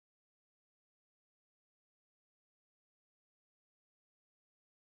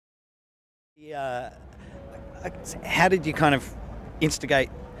Yeah. How did you kind of instigate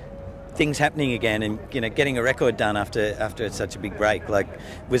things happening again, and getting a record done after such a big break? Like,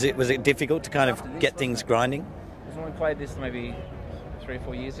 was it difficult to kind of get things grinding? Because when we played this maybe 3 or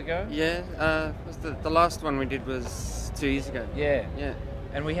 4 years ago. Yeah, was the last one we did was 2 years ago. Yeah. Yeah.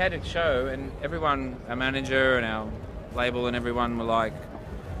 And we had a show, and everyone, our manager and our label and everyone were like,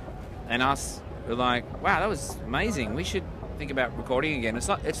 and us were like, wow, that was amazing. We should think about recording again. It's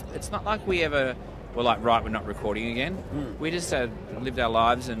not like we ever were like, right, we're not recording again. We just lived our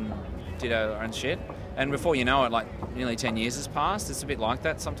lives and did our own shit. And before you know it, like nearly 10 years has passed. It's a bit like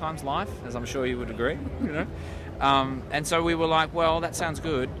that sometimes, life, as I'm sure you would agree. And so we were like, well, that sounds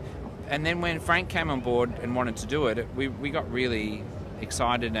good. And then when Frank came on board and wanted to do it, we got really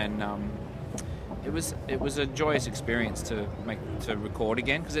excited, and it was a joyous experience to record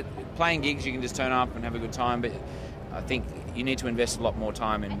again, because playing gigs you can just turn up and have a good time, but I think you need to invest a lot more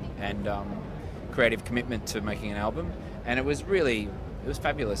time and creative commitment to making an album, and it was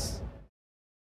fabulous.